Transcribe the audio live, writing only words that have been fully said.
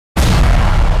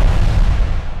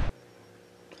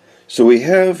So we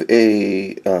have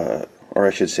or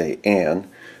I should say an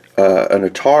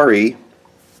Atari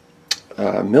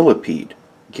millipede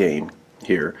game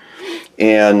here,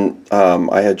 and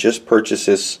I had just purchased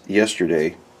this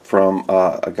yesterday from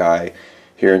a guy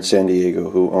here in San Diego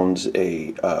who owns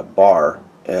a bar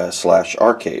slash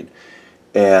arcade,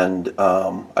 and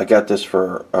I got this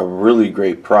for a really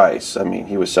great price. I mean,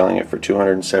 he was selling it for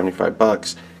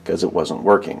 $275 because it wasn't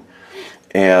working,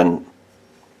 and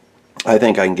I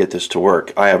think I can get this to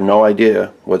work. I have no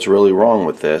idea what's really wrong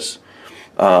with this,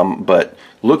 but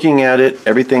looking at it,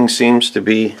 everything seems to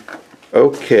be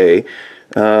okay.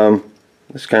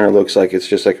 This kind of looks like it's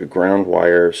just like a ground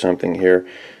wire or something here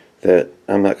that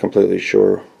I'm not completely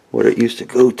sure what it used to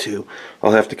go to.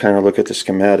 I'll have to kind of look at the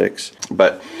schematics.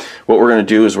 But what we're going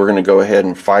to do is we're going to go ahead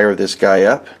and fire this guy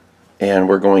up, and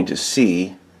we're going to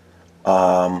see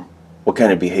what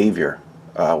kind of behavior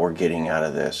we're getting out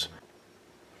of this.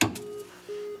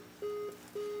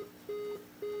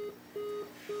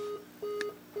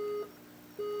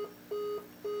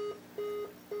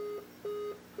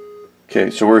 Okay,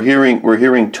 so we're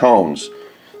hearing tones.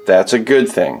 That's a good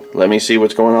thing. Let me see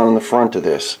what's going on in the front of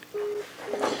this.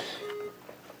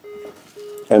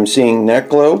 I'm seeing neck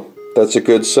glow. That's a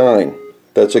good sign.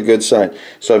 That's a good sign.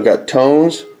 So I've got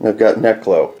tones, and I've got neck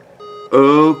glow.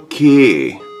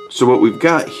 Okay, so what we've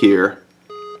got here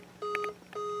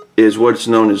is what's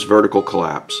known as vertical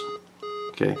collapse.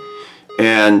 Okay,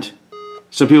 and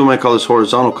some people might call this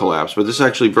horizontal collapse, but this is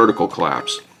actually vertical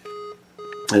collapse.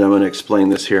 And I'm going to explain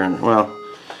this here. And well,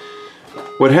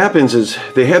 what happens is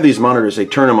they have these monitors, they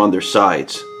turn them on their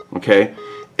sides, okay?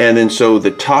 And then so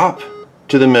the top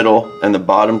to the middle and the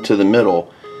bottom to the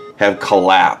middle have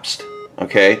collapsed,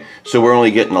 okay? So we're only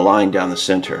getting a line down the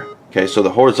center, okay? So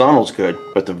the horizontal's good,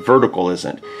 but the vertical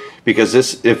isn't. Because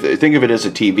this, think of it as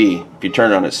a TV, if you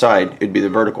turn it on its side, it'd be the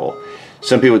vertical.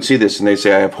 Some people would see this and they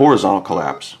say, I have horizontal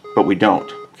collapse, but we don't,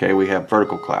 okay? We have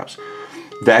vertical collapse.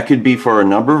 That could be for a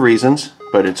number of reasons,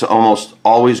 but it's almost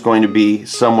always going to be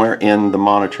somewhere in the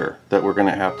monitor that we're going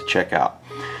to have to check out.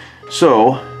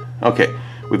 So, okay,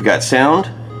 we've got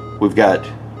sound, we've got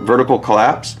vertical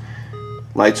collapse,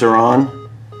 lights are on.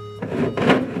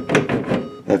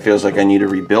 That feels like I need to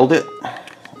rebuild it.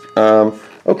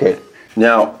 Okay,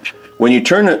 now when you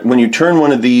turn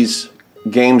one of these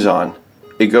games on,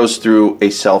 it goes through a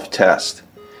self-test.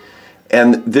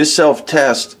 And this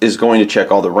self-test is going to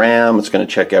check all the RAM, it's going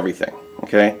to check everything,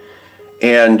 okay?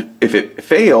 And if it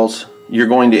fails, you're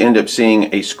going to end up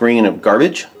seeing a screen of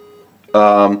garbage,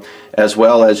 as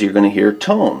well as you're going to hear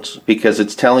tones, because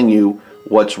it's telling you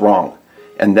what's wrong.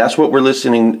 And that's what we're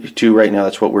listening to right now,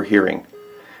 that's what we're hearing.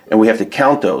 And we have to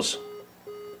count those.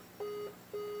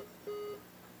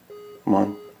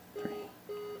 1, 3,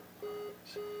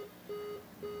 6.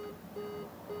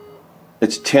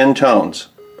 It's 10 tones.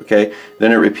 Okay,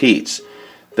 then it repeats.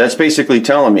 That's basically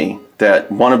telling me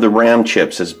that one of the RAM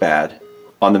chips is bad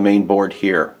on the main board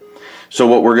here. So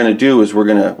what we're going to do is we're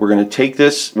going to take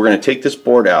this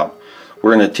board out.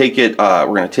 We're going to take it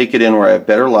in where I have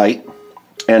better light,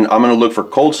 and I'm going to look for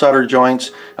cold solder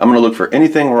joints. I'm going to look for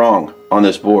anything wrong on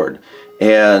this board,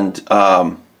 and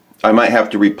I might have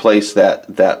to replace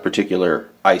that particular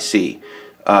IC,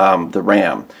 the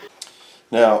RAM.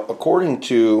 Now, according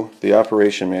to the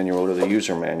operation manual or the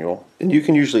user manual, and you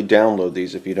can usually download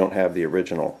these if you don't have the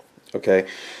original, okay?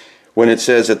 When it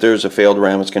says that there's a failed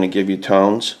RAM, it's going to give you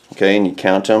tones, okay, and you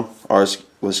count them. Ours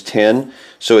was 10,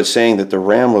 so it's saying that the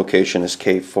RAM location is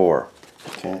K4,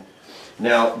 okay?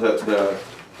 Now, the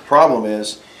problem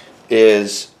is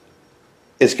it's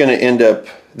going to end up,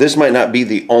 this might not be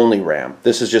the only RAM.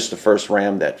 This is just the first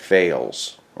RAM that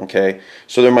fails, okay?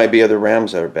 So there might be other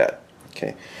RAMs that are bad,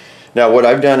 okay? Now what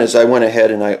I've done is I went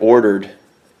ahead and I ordered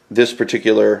this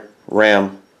particular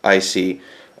RAM IC,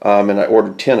 and I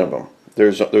ordered 10 of them.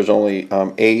 There's only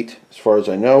 8 as far as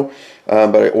I know,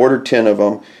 but I ordered 10 of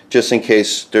them just in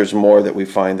case there's more that we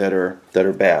find that are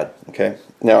bad. Okay.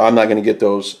 Now I'm not going to get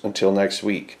those until next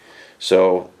week.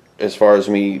 So as far as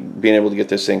me being able to get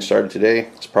this thing started today,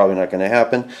 it's probably not going to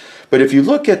happen. But if you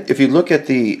look at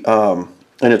the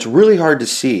and it's really hard to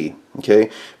see. Okay.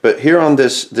 But here on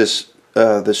this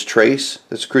trace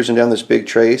that's cruising down, this big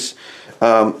trace,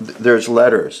 there's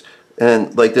letters,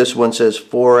 and like this one says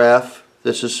 4F,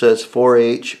 this says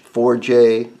 4H,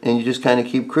 4J, and you just kind of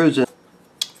keep cruising.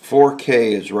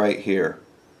 4K is right here,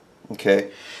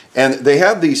 okay? And they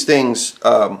have these things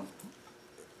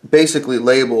basically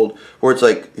labeled where it's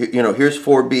like, you know, here's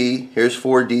 4B, here's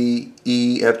 4D,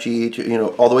 E, F, G, H, you know,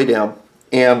 all the way down.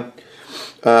 And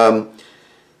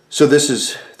so this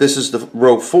is the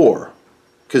row 4.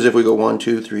 Because if we go 1,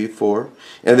 2, 3, 4,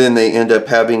 and then they end up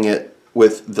having it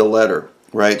with the letter,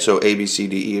 right? So A, B, C,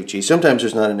 D, E, F, G. Sometimes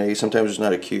there's not an A, sometimes there's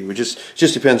not a Q. It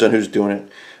just depends on who's doing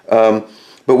it.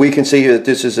 But we can see here that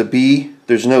this is a B.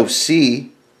 There's no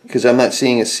C because I'm not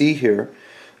seeing a C here.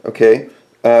 Okay.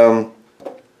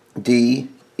 D,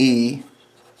 E,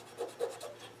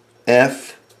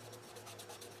 F.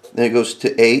 Then it goes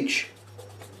to H,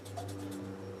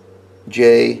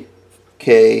 J,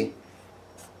 K,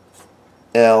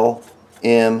 L,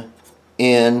 M,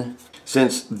 N.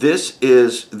 Since this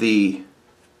is the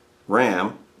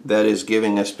RAM that is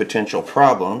giving us potential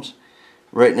problems,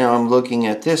 right now I'm looking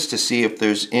at this to see if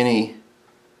there's any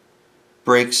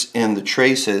breaks in the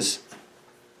traces.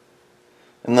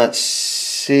 I'm not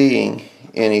seeing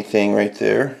anything right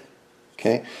there.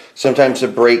 Okay. Sometimes a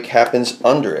break happens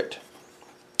under it.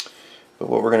 But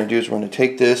what we're going to do is we're going to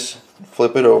take this,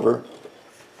 flip it over,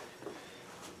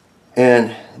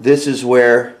 and this is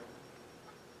where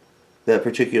that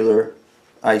particular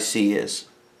IC is,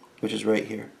 which is right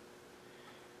here.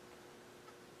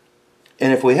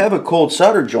 And if we have a cold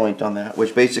solder joint on that,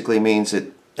 which basically means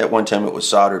that at one time it was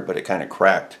soldered but it kind of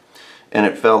cracked and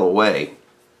it fell away.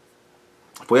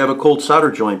 If we have a cold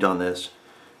solder joint on this,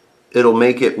 it'll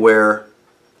make it where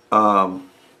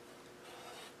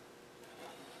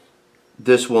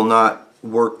this will not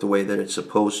work the way that it's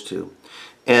supposed to.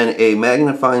 And a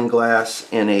magnifying glass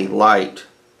and a light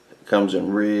comes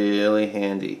in really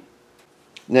handy.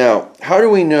 Now, how do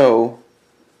we know?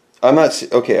 I'm not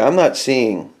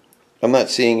seeing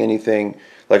anything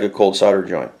like a cold solder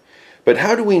joint. But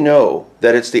how do we know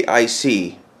that it's the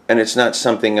IC and it's not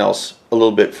something else a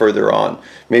little bit further on?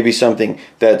 Maybe something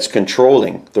that's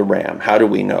controlling the RAM. How do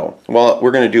we know? Well, we're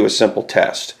going to do a simple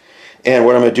test. And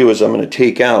what I'm going to do is I'm going to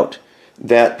take out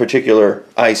that particular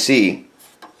IC,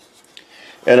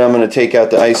 and I'm going to take out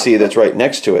the IC that's right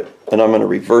next to it, and I'm going to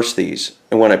reverse these.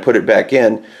 And when I put it back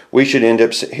in, we should end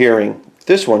up hearing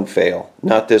this one fail,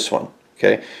 not this one.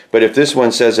 Okay? But if this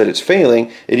one says that it's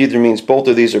failing, it either means both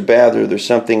of these are bad or there's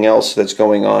something else that's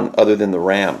going on other than the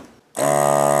RAM.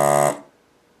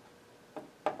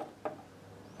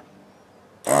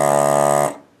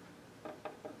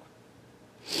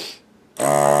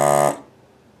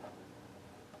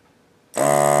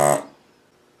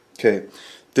 Okay,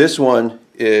 this one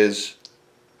is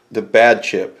the bad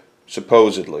chip,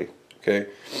 supposedly. Okay,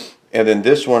 and then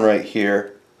this one right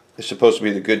here is supposed to be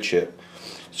the good chip.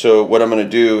 So what I'm going to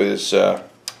do is,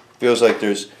 feels like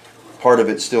there's part of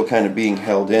it still kind of being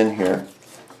held in here.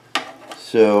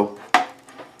 So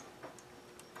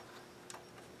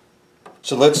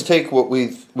let's take what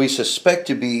we suspect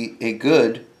to be a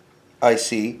good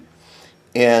IC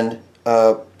and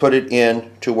put it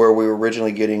in to where we were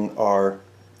originally getting our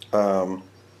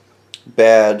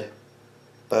bad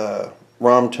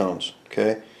ROM tones.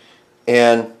 Okay,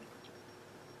 and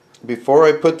before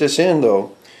I put this in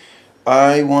though,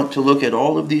 I want to look at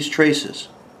all of these traces.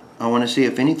 I want to see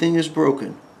if anything is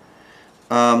broken.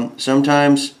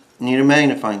 Sometimes you need a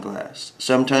magnifying glass.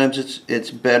 Sometimes it's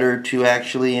better to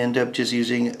actually end up just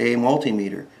using a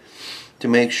multimeter to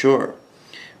make sure.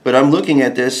 But I'm looking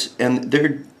at this and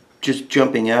they're just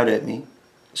jumping out at me.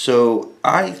 So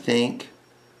I think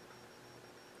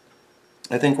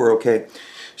we're okay.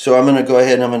 So I'm going to go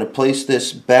ahead and I'm going to place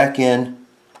this back in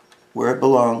where it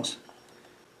belongs.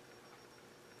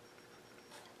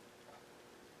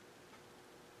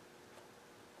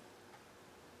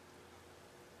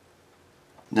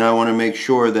 Now I want to make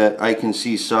sure that I can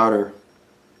see solder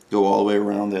go all the way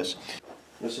around this.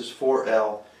 This is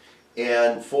 4L,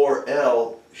 and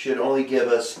 4L should only give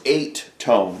us 8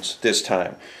 tones this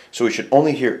time. So we should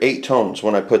only hear 8 tones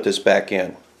when I put this back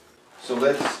in. So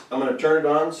I'm going to turn it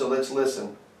on, so let's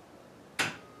listen.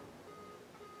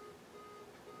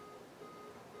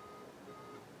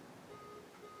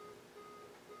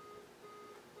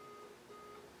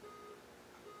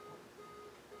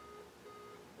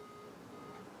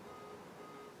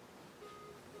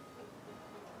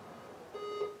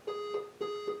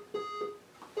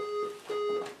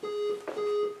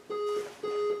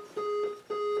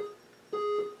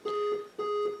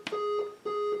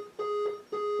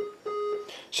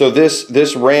 So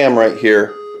this RAM right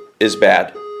here is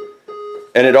bad.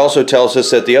 And it also tells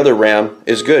us that the other RAM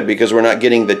is good because we're not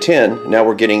getting the 10, now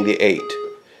we're getting the 8.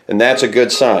 And that's a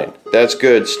good sign. That's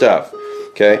good stuff.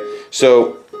 Okay,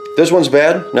 so this one's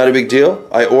bad, not a big deal.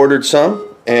 I ordered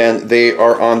some and they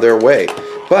are on their way.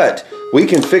 But we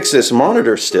can fix this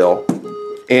monitor still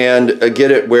and get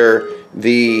it where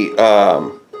the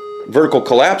vertical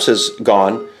collapse is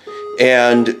gone.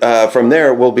 And from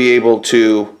there we'll be able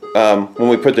to when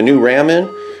we put the new RAM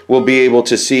in, we'll be able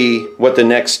to see what the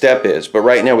next step is. But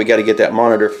right now we got to get that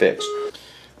monitor fixed.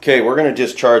 Okay, we're going to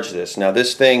discharge this. Now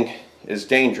this thing is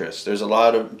dangerous. There's a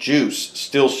lot of juice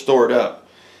still stored up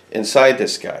inside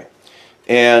this guy.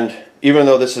 And even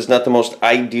though this is not the most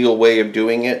ideal way of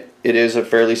doing it, it is a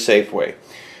fairly safe way.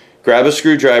 Grab a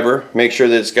screwdriver, make sure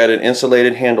that it's got an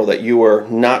insulated handle, that you are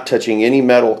not touching any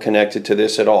metal connected to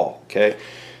this at all. Okay.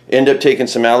 End up taking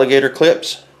some alligator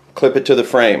clips, clip it to the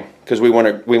frame because we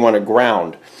want to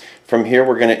ground. From here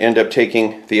we're going to end up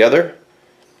taking the other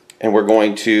and we're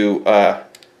going to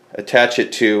attach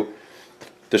it to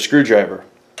the screwdriver.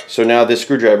 So now this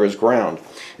screwdriver is ground.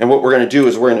 And what we're going to do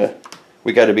is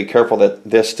we got to be careful that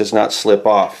this does not slip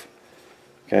off.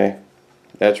 Okay.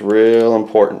 That's real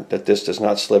important that this does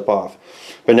not slip off.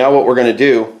 But now what we're going to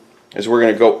do is we're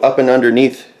going to go up and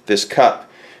underneath this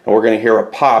cup and we're going to hear a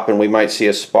pop and we might see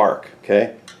a spark.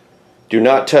 Okay? Do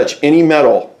not touch any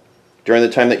metal during the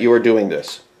time that you are doing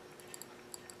this.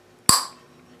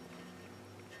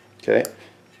 Okay?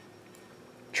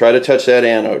 Try to touch that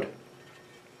anode.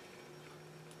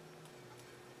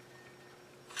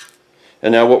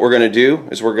 And now what we're going to do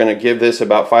is we're going to give this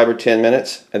about 5 or 10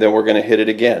 minutes and then we're going to hit it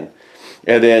again.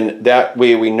 And then that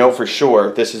way we know for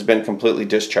sure this has been completely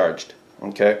discharged.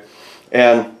 Okay?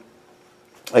 And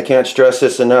I can't stress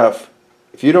this enough.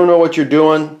 If you don't know what you're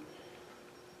doing,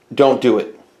 don't do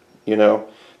it. You know,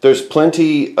 there's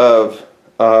plenty of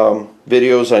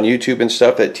videos on YouTube and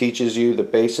stuff that teaches you the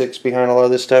basics behind a lot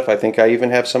of this stuff. I think I even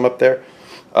have some up there.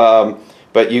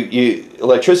 But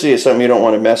electricity is something you don't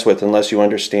want to mess with unless you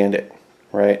understand it,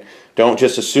 right? Don't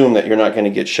just assume that you're not going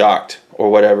to get shocked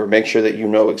or whatever. Make sure that you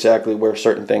know exactly where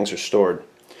certain things are stored.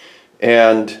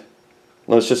 And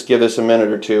let's just give this a minute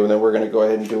or two, and then we're going to go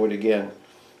ahead and do it again.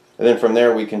 And then from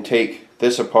there we can take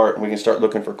this apart and we can start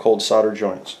looking for cold solder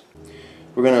joints.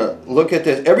 We're going to look at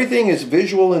this. Everything is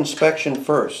visual inspection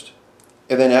first.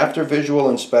 And then after visual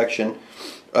inspection,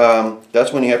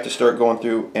 that's when you have to start going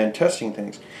through and testing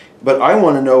things. But I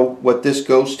want to know what this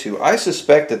goes to. I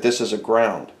suspect that this is a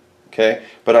ground. Okay,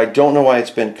 but I don't know why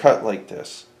it's been cut like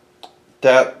this.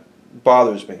 That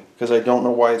bothers me because I don't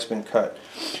know why it's been cut.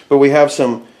 But we have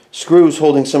some screws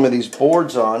holding some of these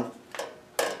boards on.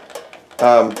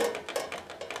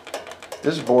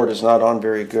 This board is not on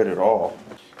very good at all.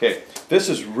 Okay, this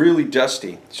is really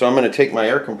dusty, so I'm going to take my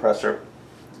air compressor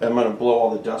and I'm going to blow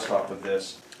all the dust off of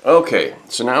this. Okay,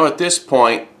 so now at this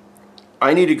point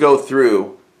I need to go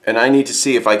through and I need to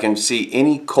see if I can see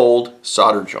any cold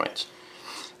solder joints.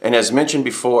 And as mentioned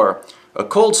before, a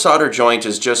cold solder joint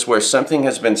is just where something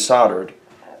has been soldered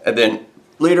and then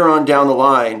later on down the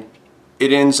line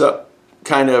it ends up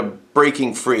kind of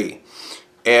breaking free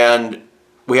and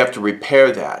we have to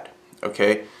repair that.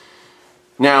 Okay,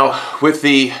 now with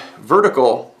the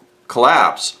vertical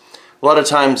collapse, a lot of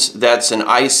times that's an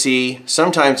IC,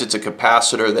 sometimes it's a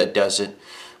capacitor that does it,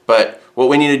 but what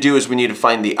we need to do is we need to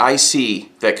find the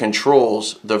IC that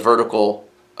controls the vertical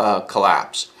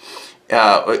collapse.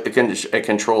 It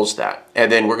controls that,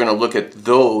 and then we're going to look at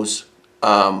those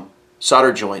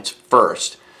solder joints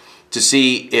first to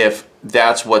see if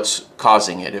that's what's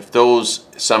causing it, if those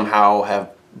somehow have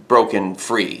broken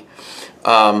free.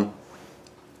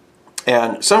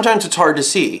 And sometimes it's hard to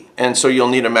see, and so you'll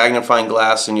need a magnifying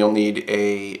glass and you'll need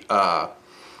a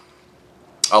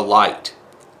light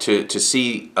to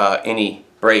see any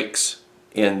breaks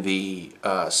in the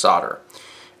solder.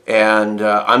 And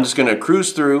I'm just going to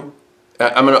cruise through.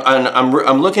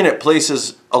 I'm looking at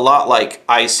places a lot like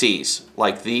ICs,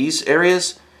 like these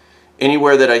areas.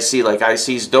 Anywhere that I see like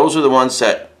ICs, those are the ones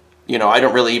that, you know, I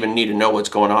don't really even need to know what's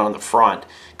going on the front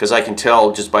because I can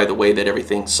tell just by the way that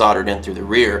everything's soldered in through the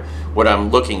rear what I'm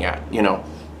looking at, you know,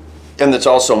 and it's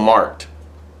also marked.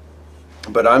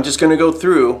 But I'm just going to go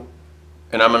through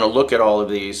and I'm going to look at all of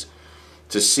these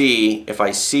to see if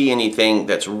I see anything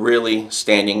that's really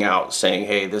standing out, saying,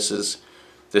 hey, this is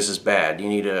bad. You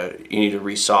need to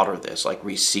resolder this, like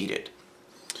reseat it.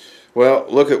 Well,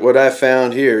 look at what I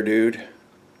found here, dude.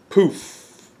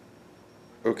 Poof.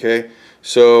 Okay,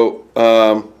 so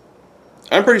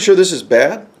I'm pretty sure this is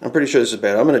bad. I'm going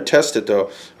to test it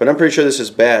though, but I'm pretty sure this is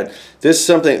bad. This is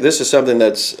something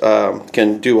that's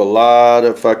can do a lot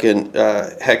of fucking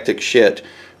hectic shit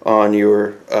on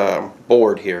your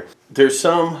board here. There's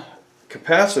some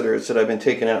capacitors that I've been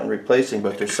taking out and replacing,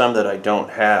 but there's some that I don't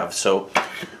have. So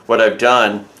what I've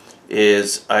done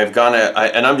is I've gone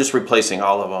and I'm just replacing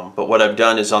all of them, but what I've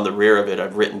done is on the rear of it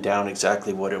I've written down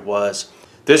exactly what it was.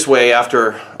 This way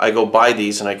after I go buy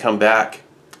these and I come back,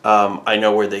 I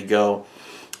know where they go,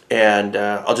 and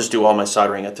I'll just do all my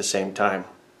soldering at the same time.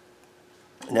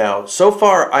 Now so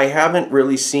far I haven't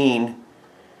really seen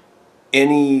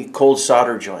any cold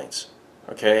solder joints,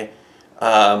 okay,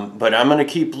 but I'm going to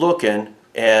keep looking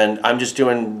and I'm just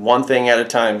doing one thing at a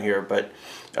time here. But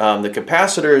the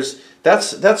capacitors,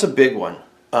 that's a big one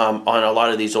on a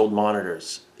lot of these old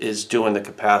monitors, is doing the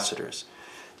capacitors.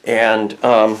 And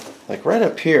like right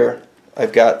up here,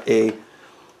 I've got a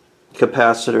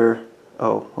capacitor.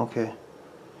 Oh, okay.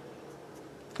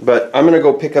 But I'm going to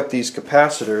go pick up these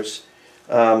capacitors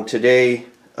today.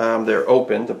 They're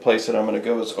open. The place that I'm going to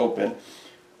go is open,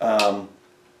 but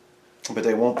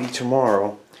they won't be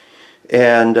tomorrow.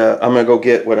 And I'm going to go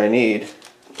get what I need,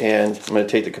 and I'm going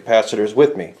to take the capacitors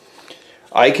with me.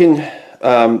 I can.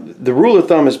 The rule of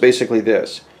thumb is basically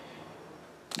this: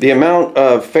 the amount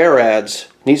of farads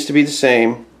needs to be the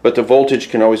same, but the voltage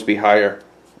can always be higher.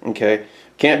 Okay,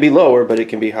 can't be lower, but it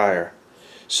can be higher.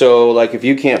 So like if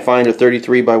you can't find a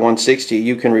 33 by 160,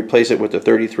 you can replace it with a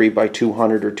 33 by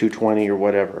 200 or 220 or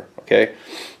whatever. Okay,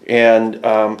 and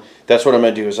that's what I'm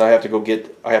going to do. Is I have to go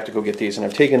get these, and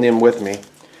I've taken them with me.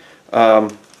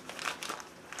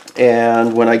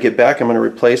 And when I get back, I'm going to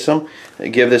replace them.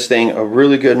 Give this thing a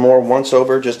really good once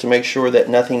over, just to make sure that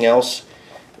nothing else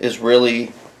is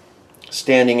really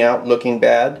standing out, looking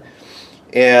bad.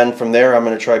 And from there, I'm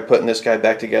going to try putting this guy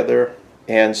back together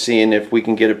and seeing if we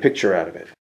can get a picture out of it.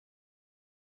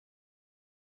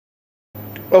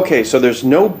 Okay, so there's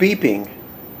no beeping,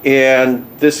 and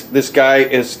this guy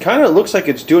is kind of looks like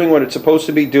it's doing what it's supposed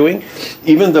to be doing,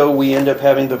 even though we end up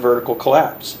having the vertical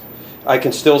collapse. I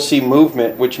can still see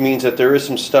movement, which means that there is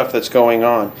some stuff that's going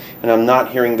on, and I'm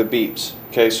not hearing the beeps.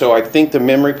 Okay, so I think the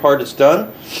memory part is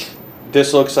done.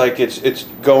 This looks like it's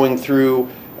going through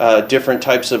different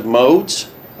types of modes,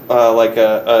 like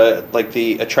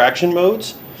the attraction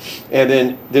modes, and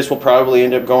then this will probably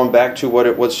end up going back to what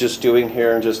it was just doing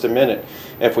here in just a minute.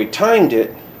 If we timed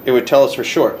it, it would tell us for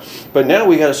sure. But now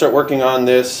we got to start working on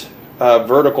this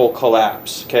vertical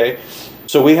collapse. Okay,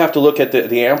 so we have to look at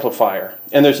the amplifier,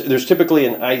 and there's typically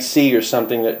an IC or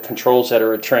something that controls that,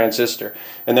 or a transistor,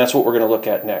 and that's what we're going to look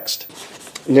at next.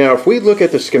 Now, if we look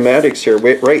at the schematics here,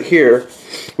 right here,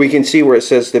 we can see where it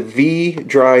says the V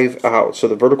drive out, so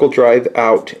the vertical drive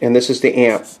out, and this is the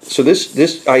amp. So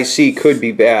this IC could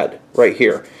be bad right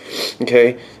here,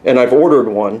 okay? And I've ordered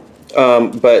one,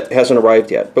 but hasn't arrived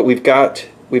yet. But we've got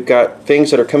things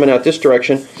that are coming out this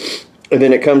direction, and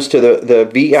then it comes to the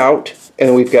V out,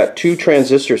 and we've got two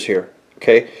transistors here,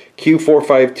 okay?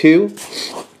 Q452,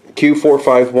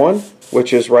 Q451,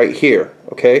 which is right here.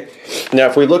 Okay. Now,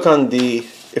 if we look on the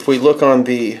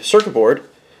circuit board,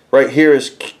 right here is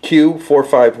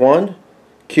Q451,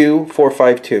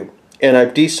 Q452, and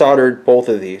I've desoldered both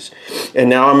of these. And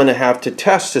now I'm going to have to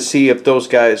test to see if those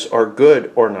guys are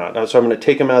good or not. So I'm going to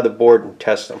take them out of the board and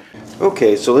test them.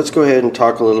 Okay, so let's go ahead and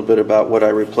talk a little bit about what I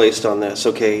replaced on this.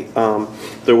 Okay,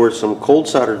 there were some cold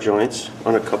solder joints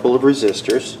on a couple of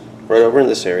resistors right over in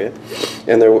this area,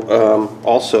 and there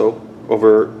also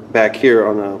over back here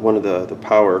on one of the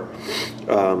power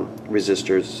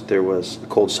resistors, there was a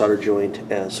cold solder joint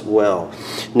as well.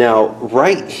 Now,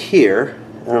 right here,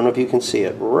 I don't know if you can see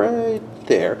it, right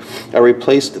there, I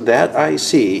replaced that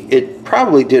IC. It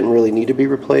probably didn't really need to be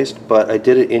replaced, but I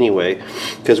did it anyway,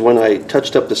 because when I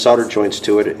touched up the solder joints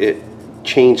to it, it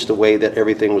changed the way that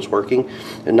everything was working,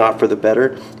 and not for the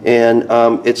better. And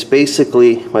it's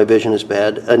basically, my vision is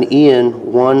bad, an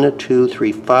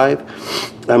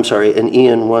EN1235. I'm sorry, an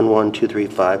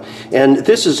EN11235. And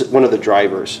this is one of the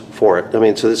drivers for it. I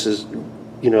mean, so this is,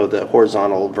 you know, the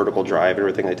horizontal, vertical drive,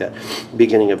 everything like that,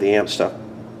 beginning of the amp stuff.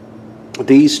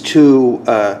 These two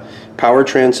power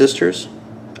transistors,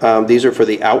 these are for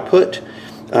the output.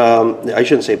 I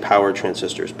shouldn't say power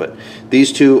transistors, but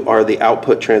these two are the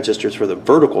output transistors for the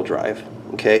vertical drive.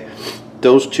 Okay,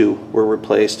 those two were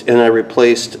replaced, and I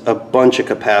replaced a bunch of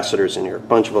capacitors in here, a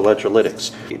bunch of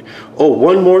electrolytics. Oh,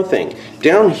 one more thing.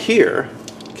 Down here,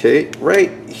 okay,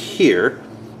 right here,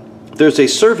 there's a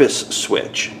service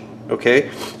switch. Okay,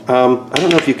 I don't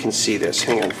know if you can see this.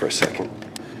 Hang on for a second.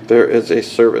 There is a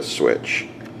service switch.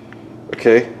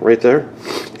 Okay, right there.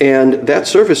 And that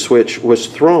service switch was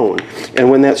thrown. And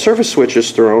when that service switch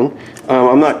is thrown,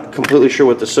 I'm not completely sure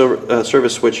what the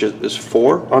service switch is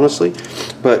for, honestly,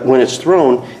 but when it's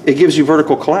thrown, it gives you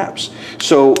vertical collapse.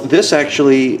 So this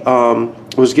actually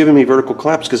was giving me vertical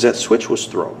collapse because that switch was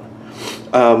thrown.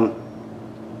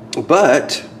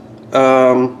 But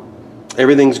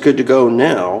everything's good to go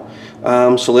now.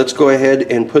 So let's go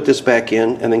ahead and put this back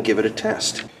in and then give it a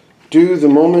test. Do the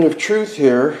moment of truth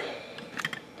here.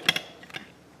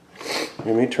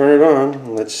 Let me turn it on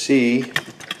and let's see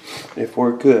if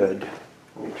we're good.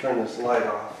 Let me turn this light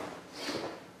off.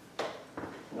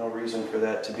 No reason for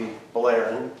that to be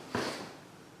blaring.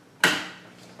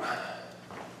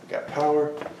 Got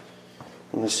power.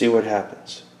 And let's see what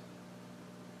happens.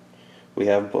 we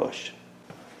have Bush.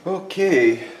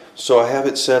 Okay, so I have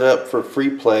it set up for free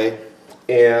play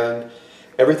and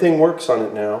everything works on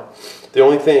it now. The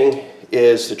only thing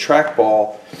is the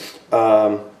trackball.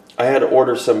 I had to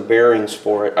order some bearings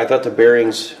for it. I thought the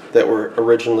bearings that were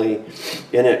originally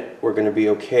in it were going to be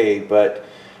okay, but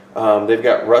they've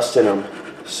got rust in them,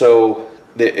 so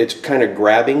it's kind of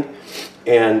grabbing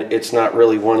and it's not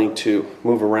really wanting to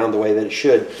move around the way that it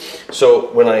should.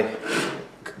 So when I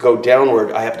go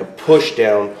downward, I have to push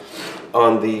down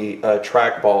on the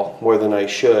trackball more than I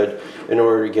should in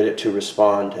order to get it to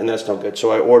respond, and that's no good.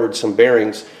 So I ordered some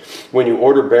bearings. When you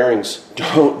order bearings,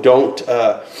 don't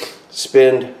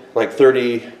spend like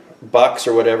 $30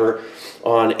 or whatever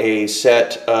on a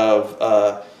set of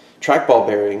trackball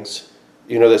bearings,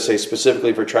 you know, that say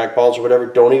specifically for trackballs or whatever.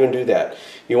 Don't even do that.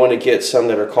 You want to get some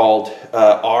that are called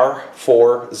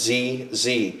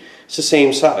R4ZZ. It's the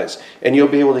same size, and you'll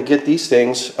be able to get these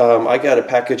things. I got a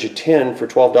package of 10 for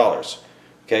 $12.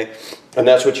 Okay, and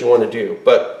that's what you want to do.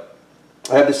 But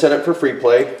I have this set up for free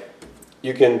play.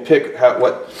 You can pick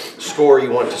what score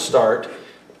you want to start.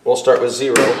 We'll start with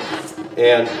 0,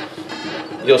 and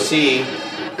you'll see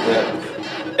that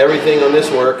everything on this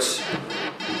works,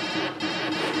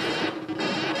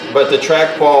 but the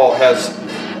trackball has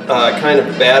kind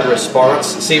of bad response.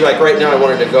 See, like right now I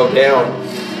wanted to go down,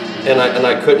 and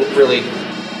I couldn't really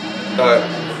go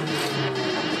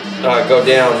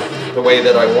down the way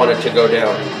that I wanted to go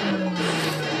down.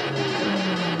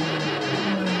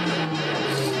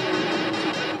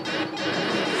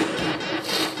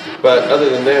 But other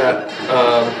than that,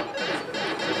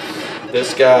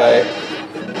 this guy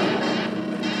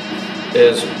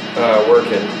is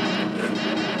working.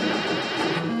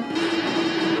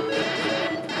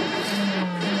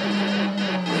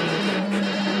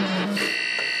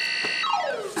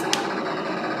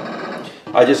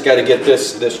 I just got to get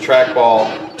this trackball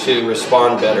to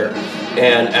respond better,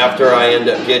 and after I end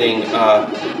up getting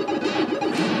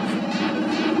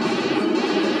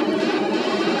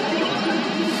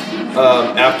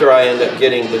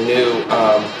the new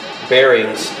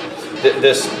bearings,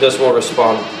 this will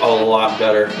respond a lot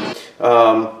better.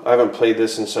 I haven't played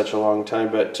this in such a long time,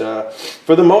 but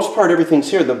for the most part everything's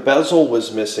here. The bezel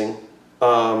was missing,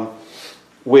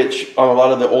 which on a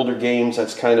lot of the older games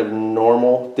that's kind of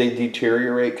normal. They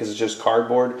deteriorate because it's just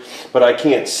cardboard, but I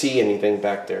can't see anything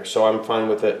back there, so I'm fine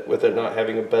with it not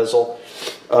having a bezel.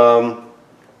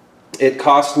 It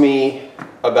cost me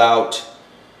about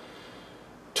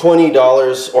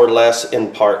 $20 or less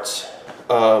in parts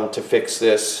to fix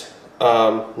this,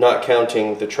 not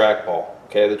counting the trackball.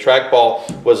 Okay, the trackball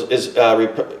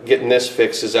getting this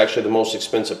fixed is actually the most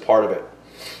expensive part of it,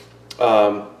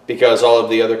 because all of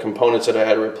the other components that I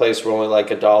had to replace were only like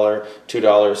 $1,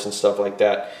 $2 and stuff like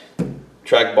that.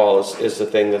 Trackball is the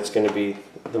thing that's going to be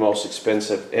the most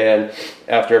expensive, and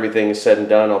after everything is said and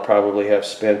done, I'll probably have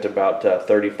spent about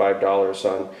 $35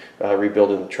 on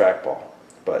rebuilding the trackball.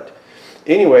 But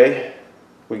anyway,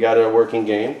 we got a working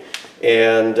game,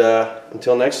 and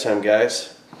until next time,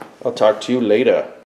 guys, I'll talk to you later.